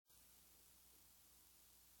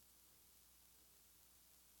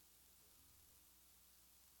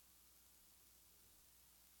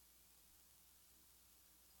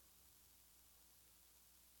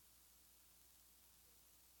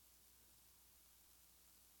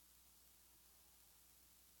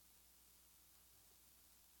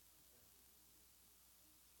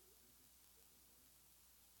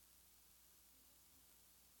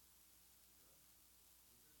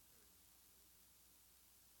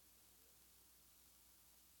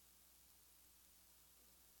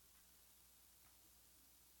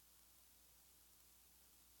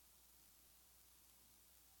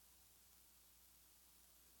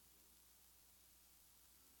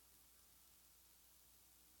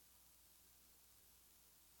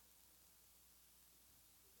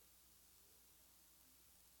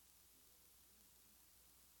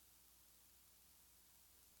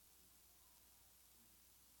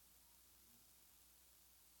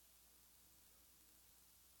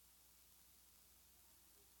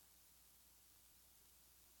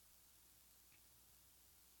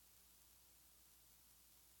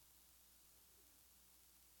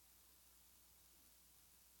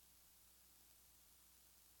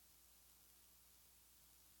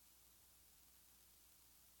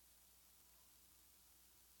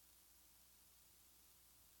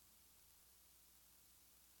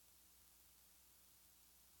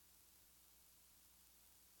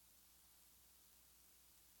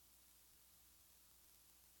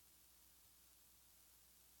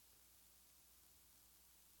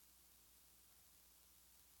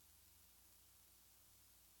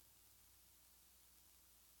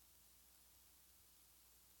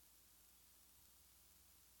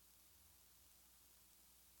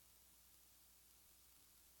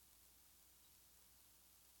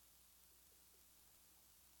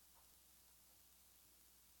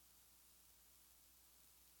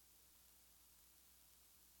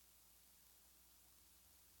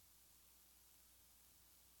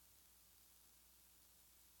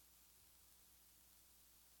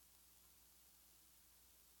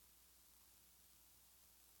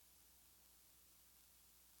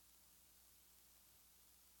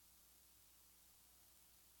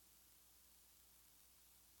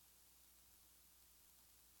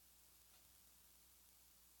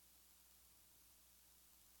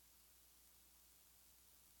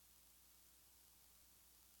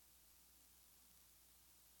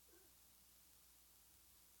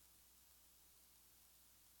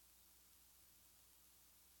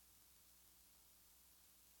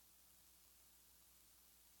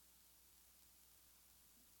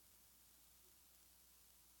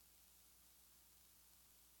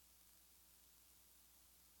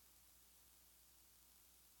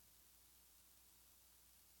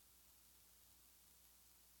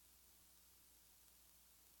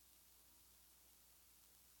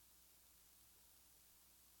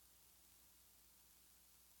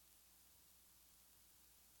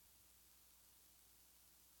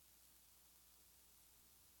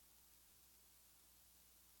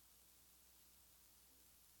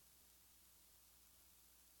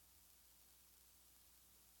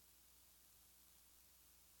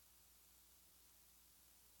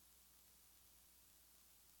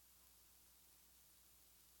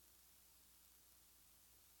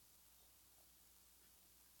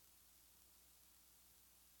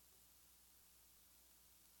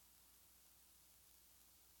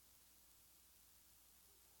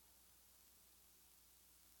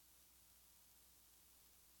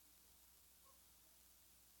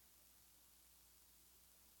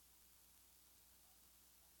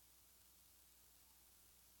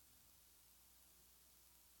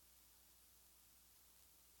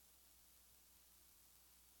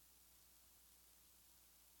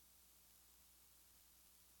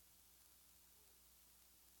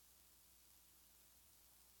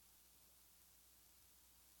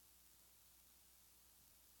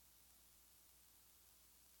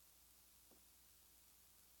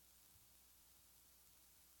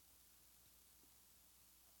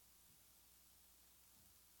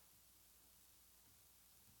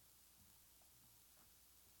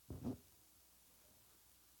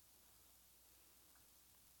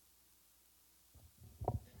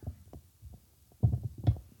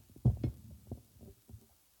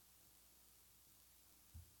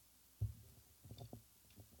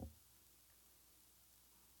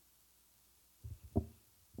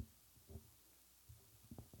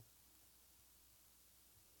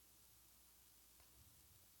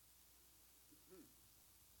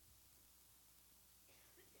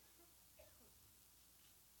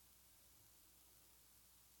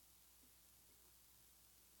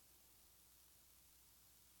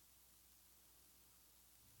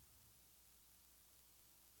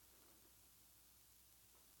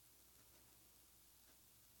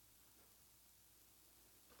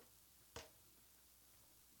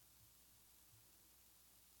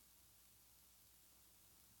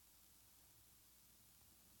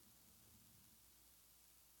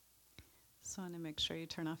Just want to make sure you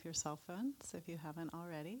turn off your cell phones if you haven't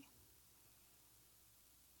already.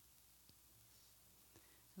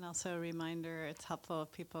 And also a reminder, it's helpful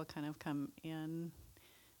if people kind of come in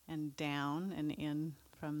and down and in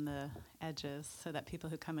from the edges so that people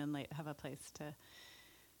who come in late have a place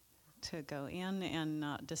to go in and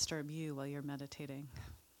not disturb you while you're meditating.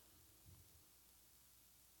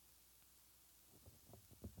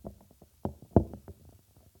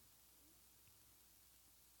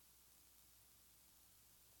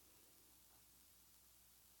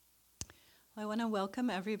 I want to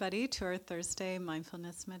welcome everybody to our Thursday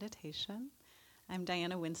mindfulness meditation. I'm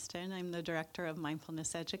Diana Winston. I'm the Director of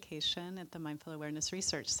Mindfulness Education at the Mindful Awareness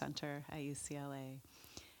Research Center at UCLA.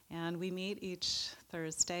 And we meet each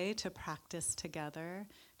Thursday to practice together,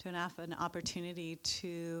 to have an opportunity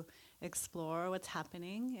to explore what's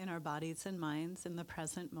happening in our bodies and minds in the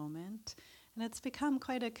present moment. And it's become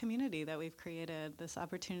quite a community that we've created, this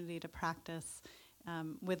opportunity to practice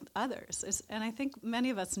with others. And I think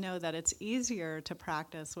many of us know that it's easier to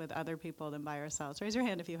practice with other people than by ourselves. Raise your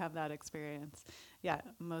hand if you have that experience. Yeah,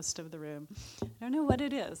 most of the room. I don't know what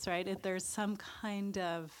it is, right? There's some kind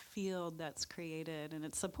of field that's created and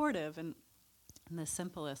it's supportive. And the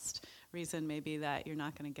simplest reason may be that you're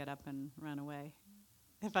not going to get up and run away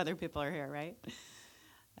if other people are here, right?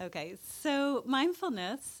 Okay, so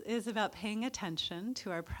mindfulness is about paying attention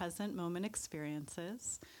to our present moment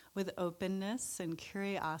experiences with openness and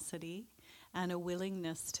curiosity and a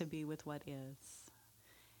willingness to be with what is.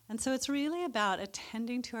 And so it's really about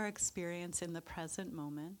attending to our experience in the present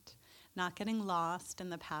moment, not getting lost in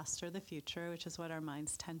the past or the future, which is what our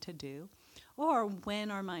minds tend to do. Or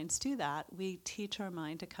when our minds do that, we teach our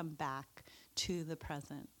mind to come back to the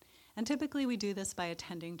present. And typically we do this by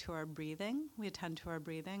attending to our breathing. We attend to our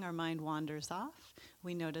breathing. Our mind wanders off.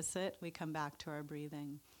 We notice it. We come back to our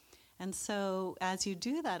breathing. And so as you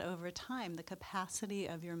do that over time, the capacity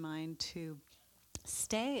of your mind to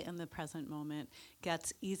stay in the present moment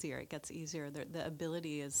gets easier. It gets easier. The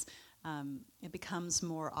ability is, it becomes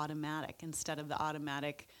more automatic instead of the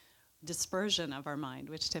automatic dispersion of our mind,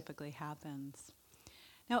 which typically happens.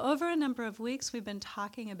 Now, over a number of weeks, we've been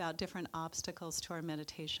talking about different obstacles to our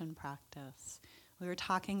meditation practice. We were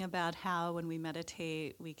talking about how when we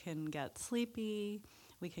meditate, we can get sleepy,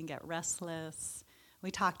 we can get restless. We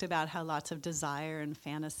talked about how lots of desire and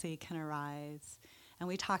fantasy can arise. And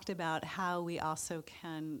we talked about how we also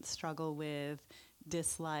can struggle with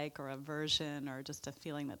dislike or aversion or just a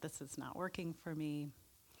feeling that this is not working for me.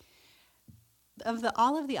 Of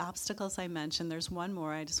all of the obstacles I mentioned, there's one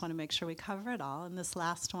more. I just want to make sure we cover it all. And this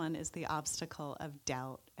last one is the obstacle of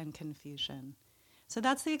doubt and confusion. So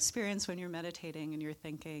that's the experience when you're meditating and you're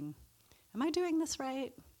thinking, am I doing this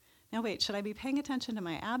right? Now wait, should I be paying attention to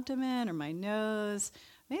my abdomen or my nose?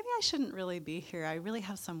 Maybe I shouldn't really be here. I really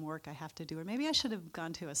have some work I have to do. Or maybe I should have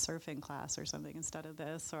gone to a surfing class or something instead of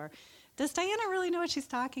this. Or does Diana really know what she's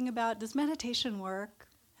talking about? Does meditation work?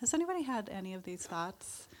 Has anybody had any of these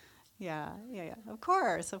thoughts? Yeah, of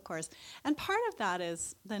course. And part of that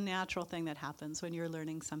is the natural thing that happens when you're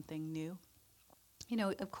learning something new. You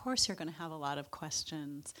know, of course you're going to have a lot of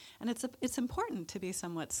questions. And it's important to be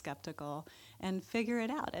somewhat skeptical and figure it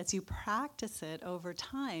out. As you practice it over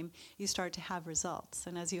time, you start to have results.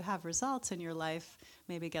 And as you have results and your life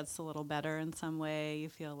maybe gets a little better in some way, you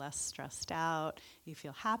feel less stressed out, you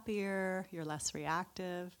feel happier, you're less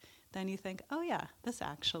reactive, then you think, oh yeah, this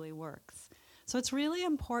actually works. So it's really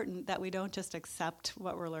important that we don't just accept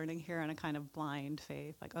what we're learning here in a kind of blind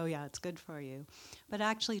faith, like, oh yeah, it's good for you, but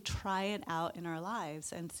actually try it out in our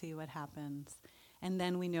lives and see what happens. And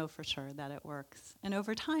then we know for sure that it works. And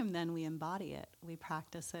over time, then we embody it. We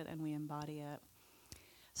practice it and we embody it.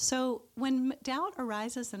 So when doubt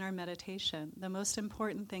arises in our meditation, the most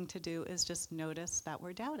important thing to do is just notice that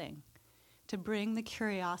we're doubting, to bring the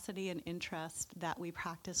curiosity and interest that we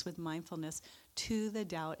practice with mindfulness to the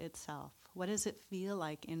doubt itself. What does it feel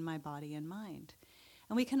like in my body and mind?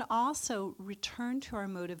 And we can also return to our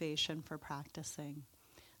motivation for practicing.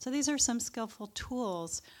 So these are some skillful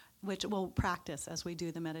tools which we'll practice as we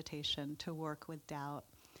do the meditation to work with doubt.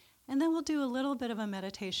 And then we'll do a little bit of a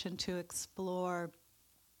meditation to explore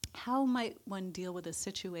how might one deal with a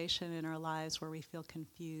situation in our lives where we feel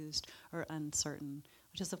confused or uncertain,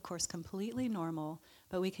 which is, of course, completely normal,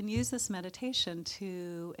 but we can use this meditation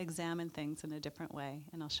to examine things in a different way,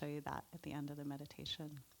 and I'll show you that at the end of the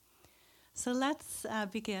meditation. So let's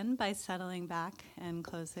begin by settling back and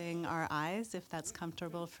closing our eyes, if that's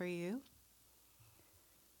comfortable for you.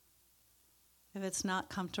 If it's not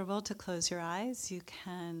comfortable to close your eyes, you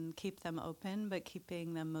can keep them open, but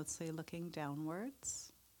keeping them mostly looking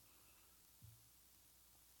downwards.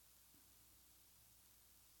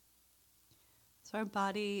 So our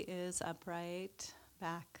body is upright,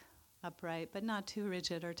 back upright, but not too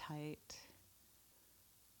rigid or tight.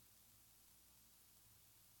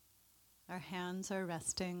 Our hands are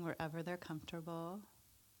resting wherever they're comfortable.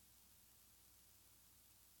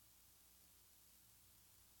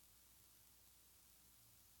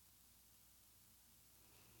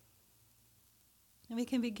 And we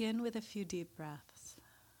can begin with a few deep breaths.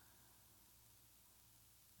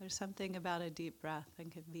 There's something about a deep breath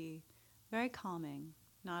that can be very calming.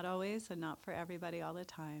 Not always and not for everybody all the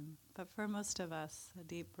time, but for most of us, a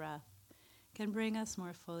deep breath can bring us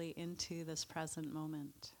more fully into this present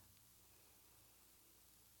moment.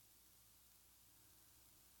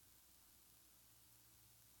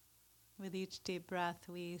 With each deep breath,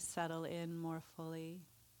 we settle in more fully.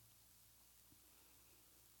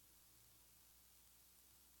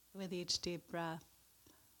 With each deep breath,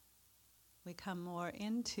 we come more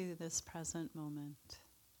into this present moment.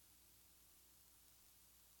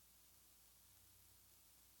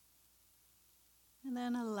 And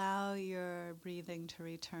then allow your breathing to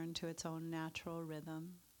return to its own natural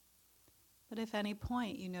rhythm. But if at any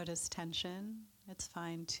point you notice tension, it's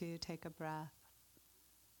fine to take a breath,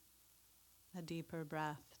 a deeper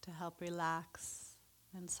breath, to help relax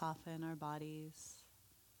and soften our bodies,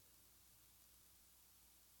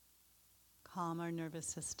 calm our nervous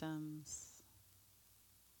systems.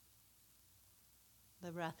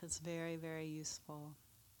 The breath is very, very useful.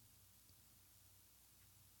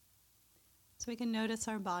 So we can notice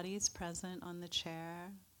our bodies present on the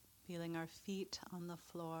chair, feeling our feet on the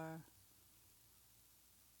floor.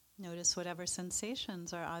 Notice whatever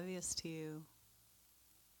sensations are obvious to you.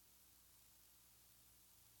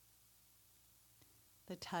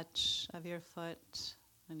 The touch of your foot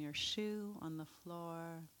and your shoe on the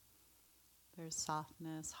floor. There's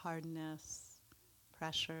softness, hardness,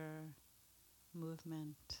 pressure,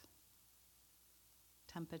 movement,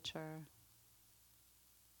 temperature.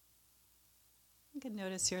 You can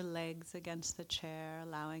notice your legs against the chair,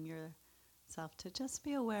 allowing yourself to just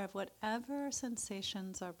be aware of whatever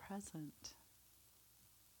sensations are present.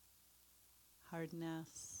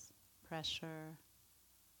 Hardness, pressure,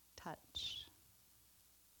 touch.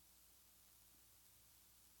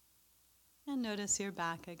 And notice your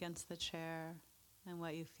back against the chair and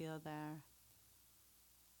what you feel there.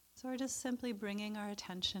 So we're just simply bringing our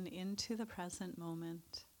attention into the present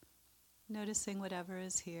moment, noticing whatever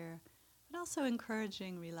is here, but also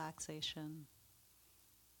encouraging relaxation.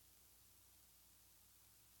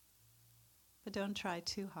 But don't try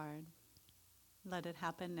too hard. Let it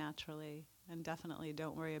happen naturally, and definitely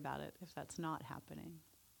don't worry about it if that's not happening.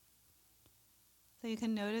 So you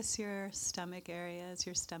can notice your stomach area. Is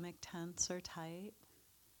your stomach tense or tight?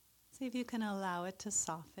 See if you can allow it to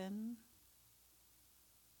soften.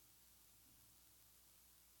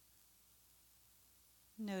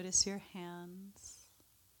 Notice your hands.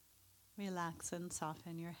 Relax and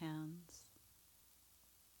soften your hands.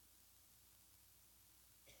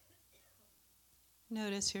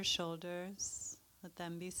 Notice your shoulders. Let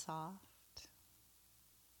them be soft.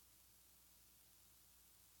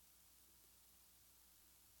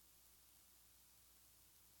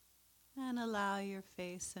 And allow your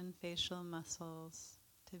face and facial muscles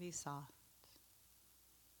to be soft.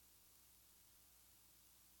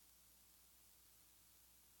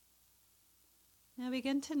 Now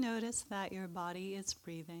begin to notice that your body is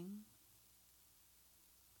breathing.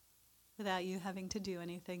 Without you having to do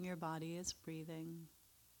anything, your body is breathing.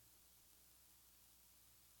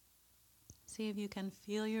 See if you can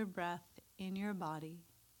feel your breath in your body.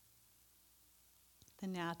 The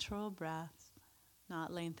natural breath,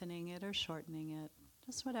 not lengthening it or shortening it,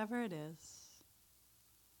 just whatever it is.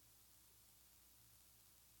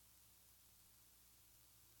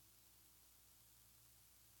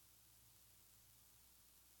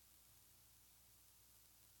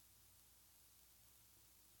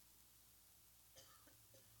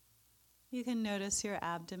 You can notice your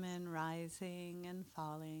abdomen rising and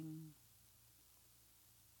falling.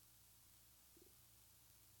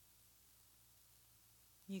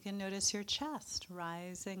 You can notice your chest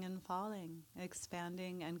rising and falling,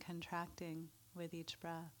 expanding and contracting with each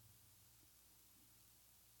breath.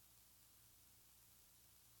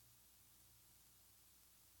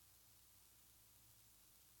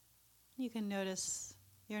 You can notice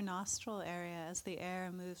your nostril area as the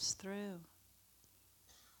air moves through.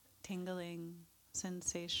 Tingling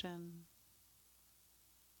sensation.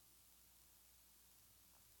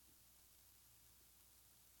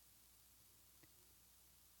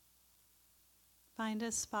 Find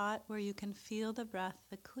a spot where you can feel the breath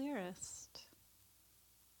the clearest.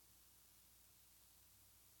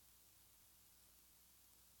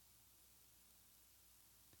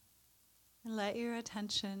 Let your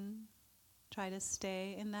attention try to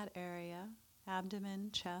stay in that area, abdomen,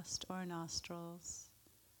 chest, or nostrils.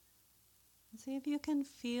 And see if you can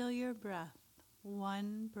feel your breath,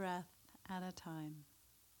 one breath at a time.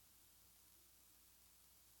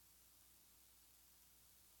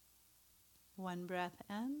 One breath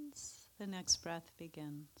ends, the next breath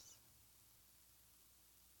begins.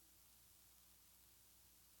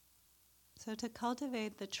 So to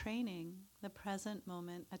cultivate the training, the present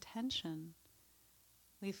moment attention,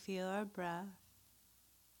 we feel our breath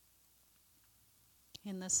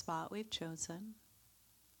in the spot we've chosen.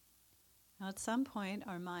 Now at some point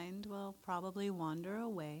our mind will probably wander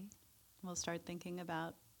away. We'll start thinking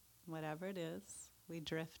about whatever it is. We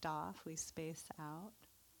drift off, we space out.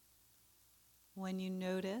 When you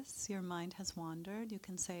notice your mind has wandered, you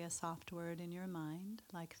can say a soft word in your mind,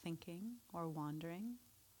 like thinking or wandering,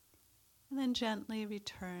 and then gently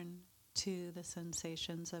return to the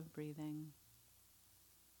sensations of breathing.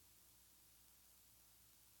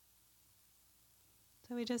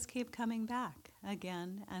 So we just keep coming back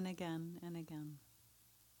again and again and again.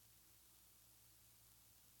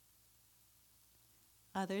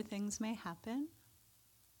 Other things may happen.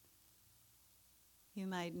 You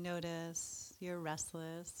might notice you're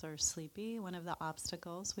restless or sleepy, one of the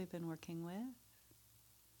obstacles we've been working with.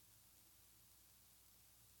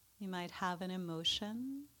 You might have an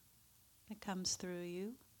emotion that comes through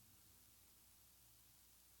you.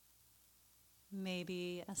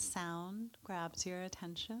 Maybe a sound grabs your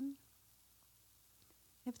attention.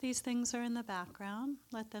 If these things are in the background,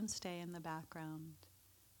 let them stay in the background.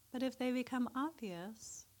 But if they become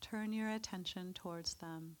obvious, turn your attention towards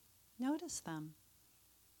them. Notice them.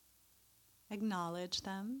 Acknowledge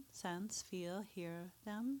them, sense, feel, hear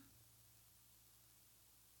them.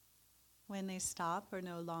 When they stop or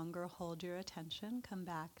no longer hold your attention, come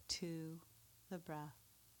back to the breath.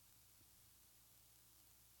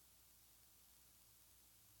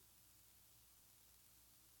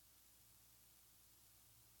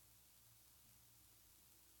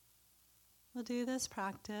 We'll do this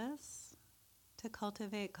practice to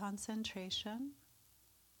cultivate concentration.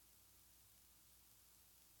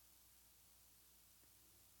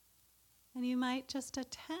 And you might just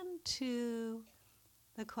attend to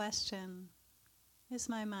the question, is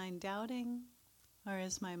my mind doubting or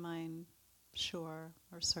is my mind sure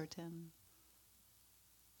or certain?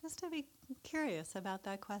 Just to be curious about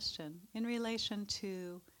that question in relation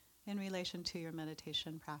to your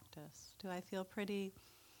meditation practice. Do I feel pretty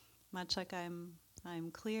much like I'm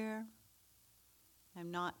clear? I'm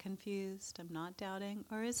not confused, I'm not doubting,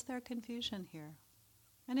 or is there confusion here?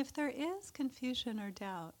 And if there is confusion or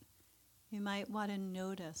doubt, you might want to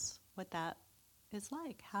notice what that is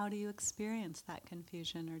like. How do you experience that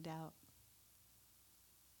confusion or doubt?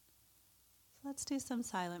 So let's do some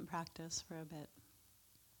silent practice for a bit.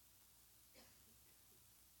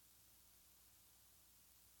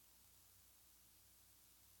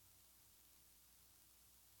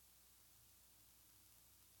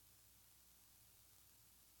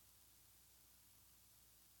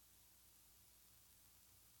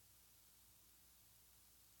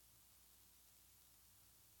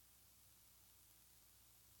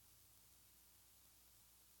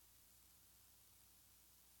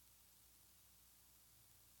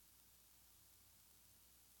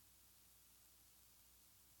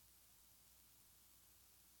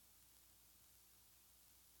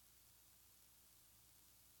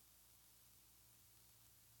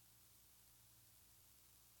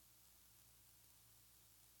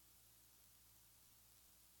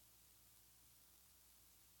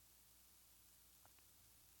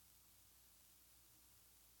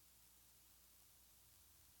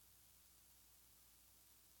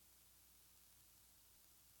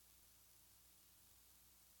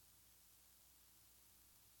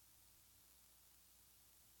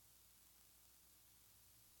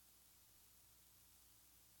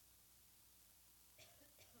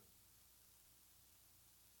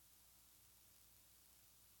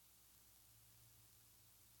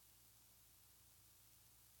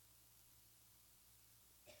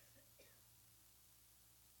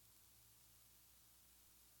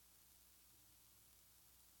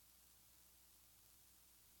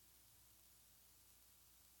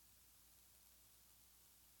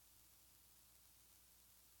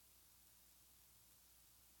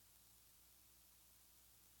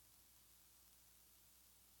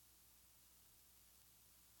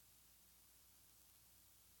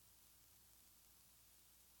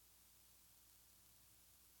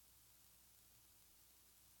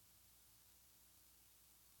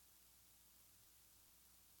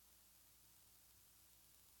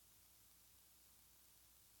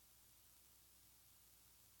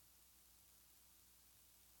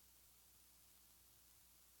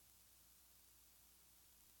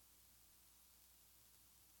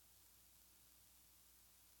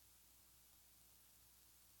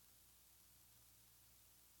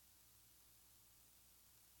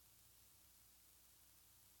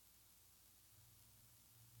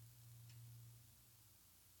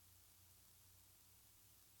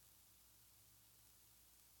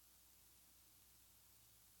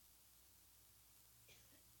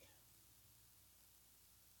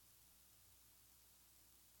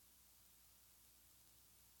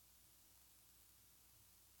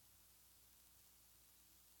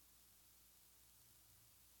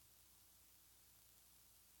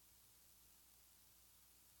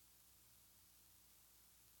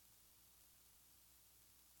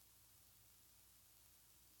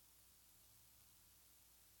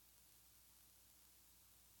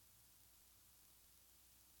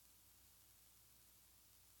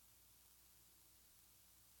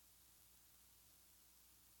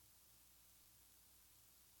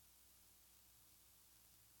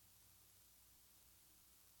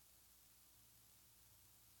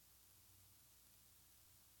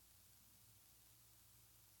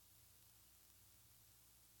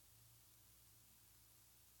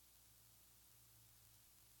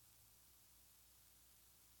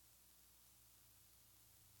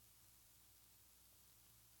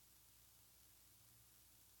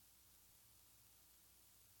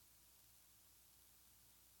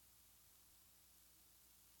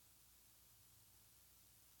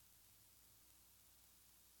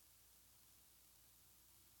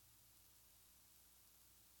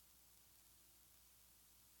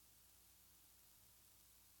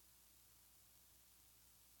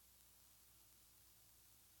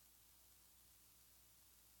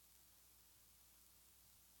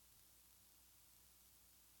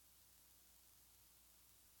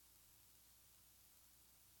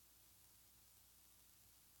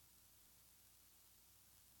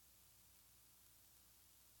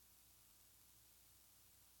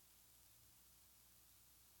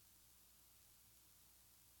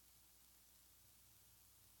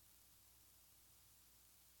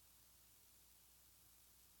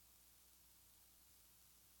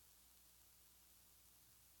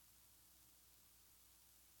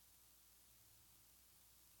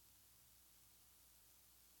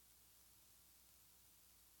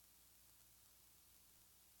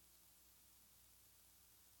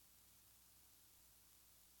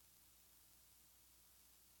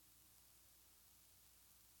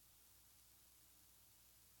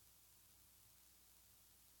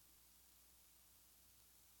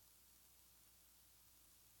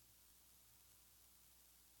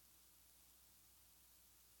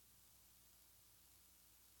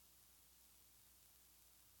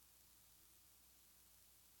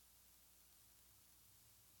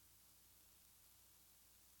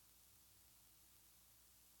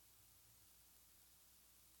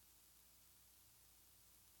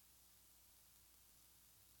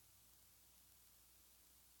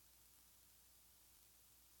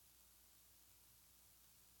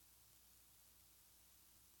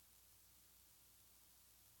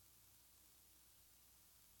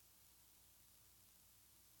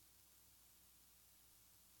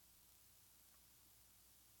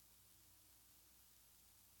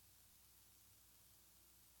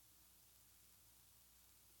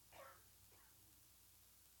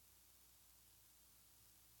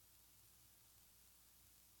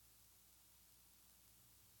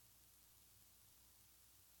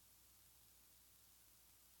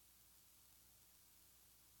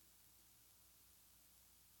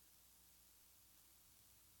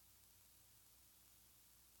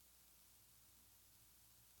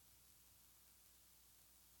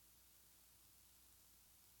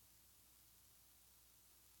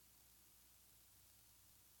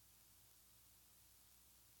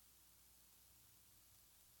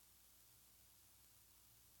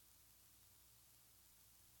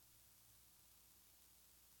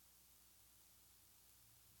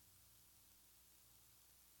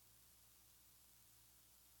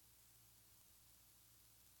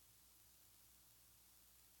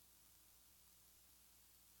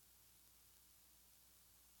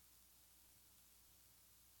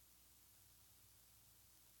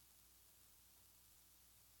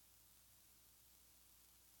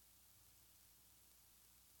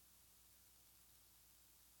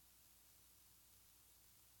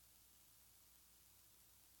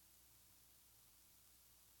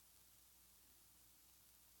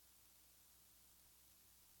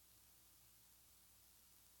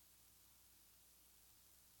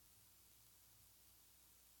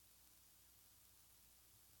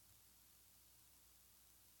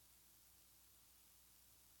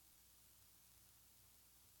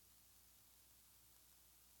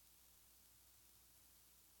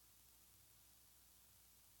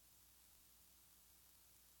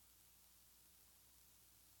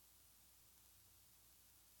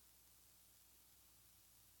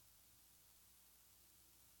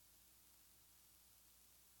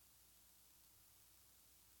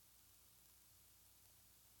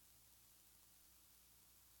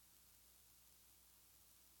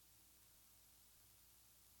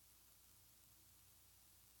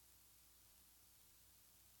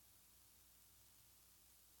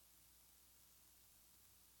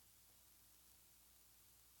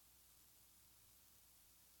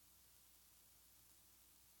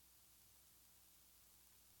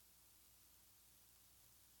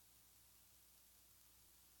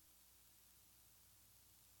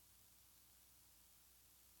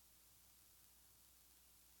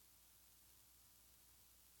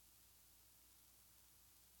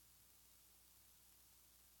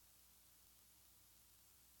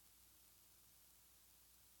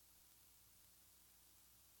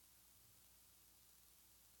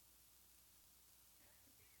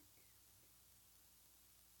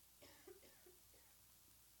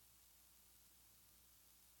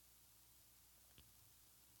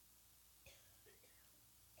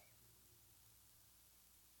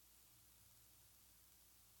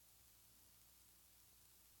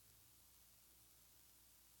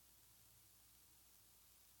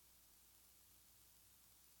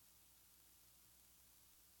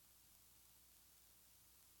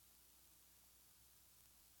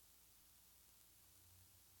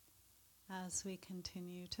 As we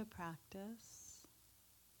continue to practice,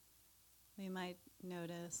 we might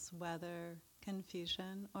notice whether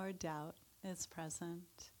confusion or doubt is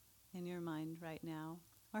present in your mind right now,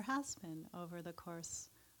 or has been over the course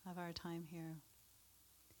of our time here.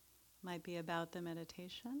 Might be about the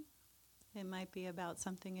meditation. It might be about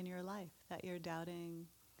something in your life that you're doubting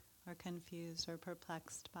or confused or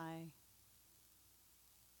perplexed by.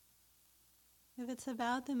 If it's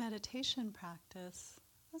about the meditation practice,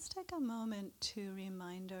 let's take a moment to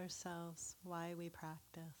remind ourselves why we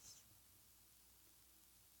practice.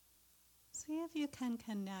 See if you can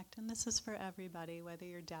connect, and this is for everybody, whether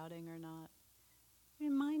you're doubting or not.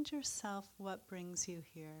 Remind yourself what brings you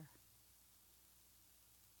here.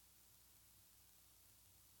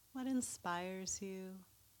 What inspires you?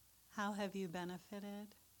 How have you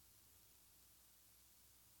benefited?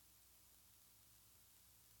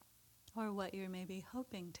 Or what you're maybe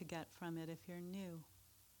hoping to get from it if you're new.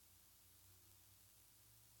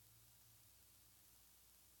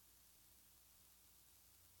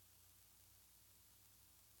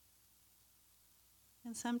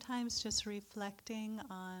 And sometimes just reflecting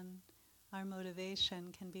on our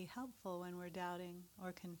motivation can be helpful when we're doubting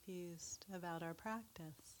or confused about our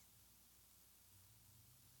practice.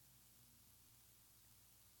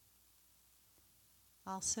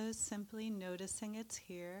 Also, simply noticing it's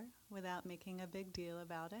here without making a big deal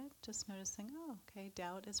about it. Just noticing, oh, okay,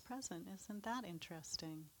 doubt is present. Isn't that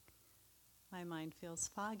interesting? My mind feels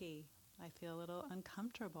foggy. I feel a little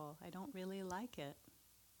uncomfortable. I don't really like it.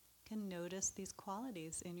 You can notice these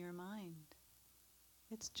qualities in your mind.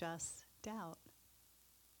 It's just doubt.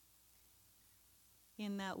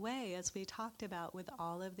 In that way, as we talked about with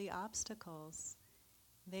all of the obstacles,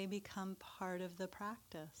 they become part of the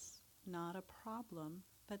practice. Not a problem,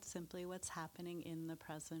 but simply what's happening in the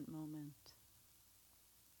present moment.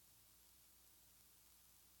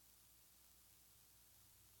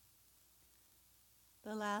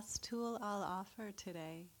 The last tool I'll offer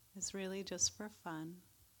today is really just for fun.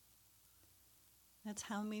 That's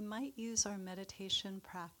how we might use our meditation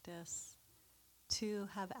practice to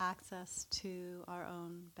have access to our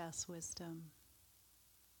own best wisdom.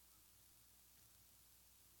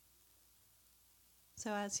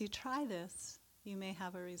 So as you try this, you may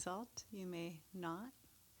have a result, you may not.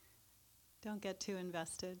 Don't get too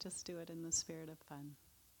invested, just do it in the spirit of fun.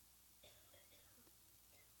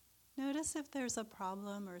 Notice if there's a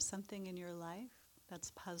problem or something in your life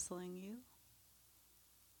that's puzzling you,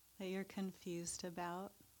 that you're confused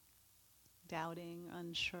about, doubting,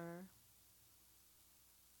 unsure.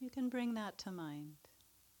 You can bring that to mind.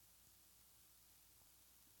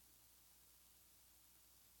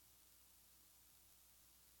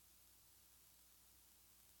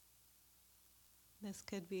 This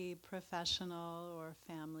could be professional or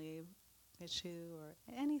family issue or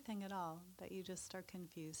anything at all that you just are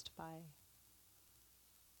confused by.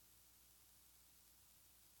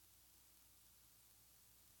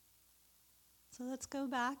 So let's go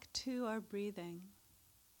back to our breathing,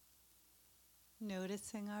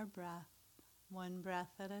 noticing our breath, one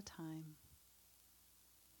breath at a time.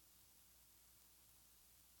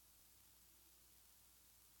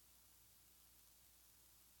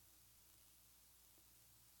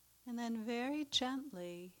 And then very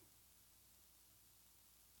gently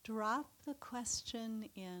drop the question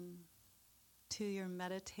in to your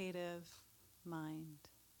meditative mind.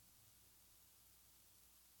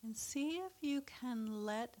 And see if you can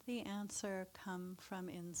let the answer come from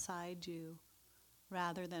inside you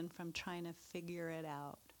rather than from trying to figure it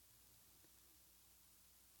out.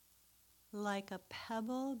 Like a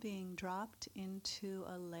pebble being dropped into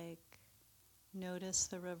a lake, notice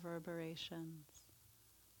the reverberations.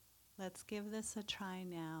 Let's give this a try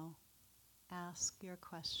now. Ask your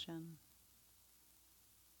question.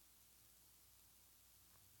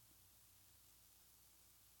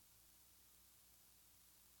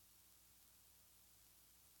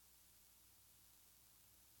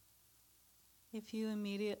 If you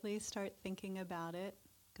immediately start thinking about it,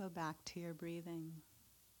 go back to your breathing.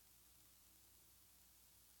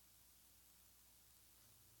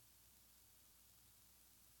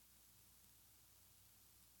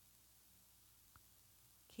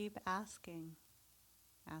 Keep asking.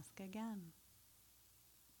 Ask again.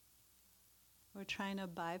 We're trying to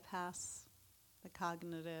bypass the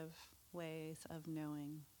cognitive ways of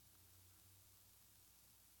knowing.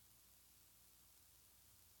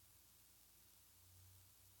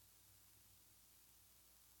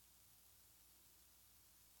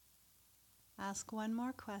 Ask one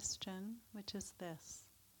more question, which is this.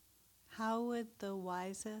 How would the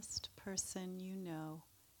wisest person you know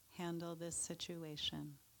handle this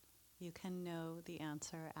situation? You can know the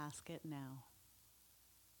answer. Ask it now.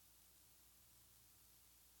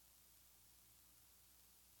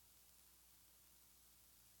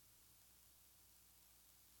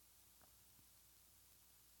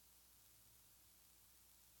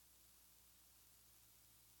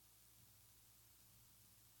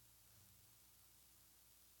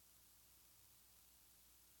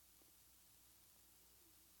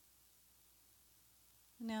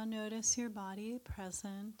 Now notice your body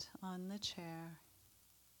present on the chair.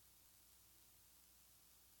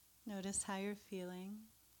 Notice how you're feeling.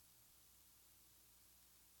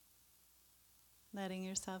 Letting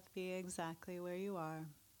yourself be exactly where you are.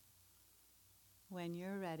 When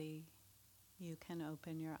you're ready, you can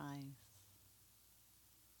open your eyes.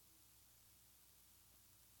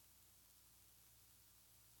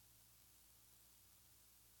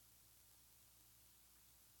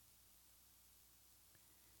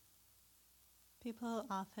 People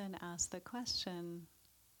often ask the question,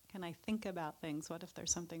 can I think about things? What if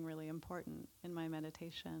there's something really important in my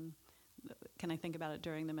meditation? Can I think about it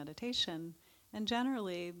during the meditation? And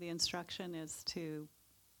generally, the instruction is to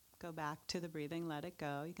go back to the breathing, let it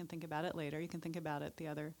go. You can think about it later. You can think about it the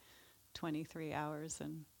other 23 hours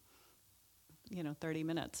and 30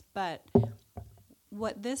 minutes. But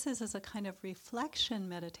what this is a kind of reflection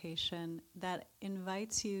meditation that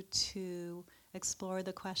invites you to explore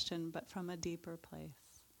the question, but from a deeper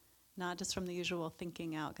place. Not just from the usual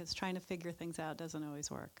thinking out, because trying to figure things out doesn't always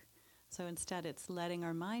work. So instead, it's letting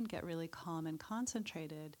our mind get really calm and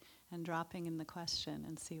concentrated and dropping in the question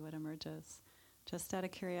and see what emerges. Just out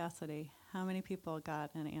of curiosity, how many people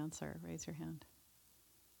got an answer? Raise your hand.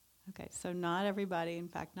 Okay, so not everybody, in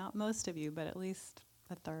fact, not most of you, but at least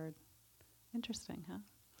a third. Interesting, huh?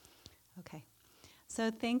 Okay. So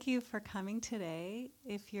thank you for coming today.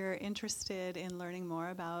 If you're interested in learning more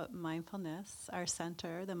about mindfulness, our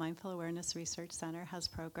center, the Mindful Awareness Research Center, has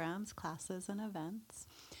programs, classes, and events.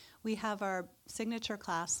 We have our signature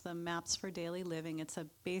class, the Maps for Daily Living. It's a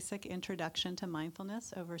basic introduction to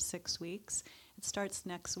mindfulness over 6 weeks. It starts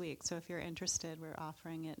next week, so if you're interested, we're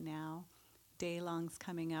offering it now. Day-long's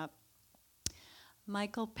coming up.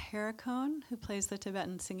 Michael Perricone, who plays the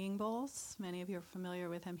Tibetan singing bowls, many of you are familiar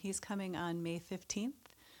with him, he's coming on May 15th,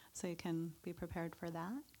 so you can be prepared for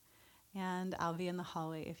that. And I'll be in the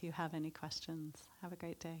hallway if you have any questions. Have a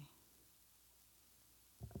great day.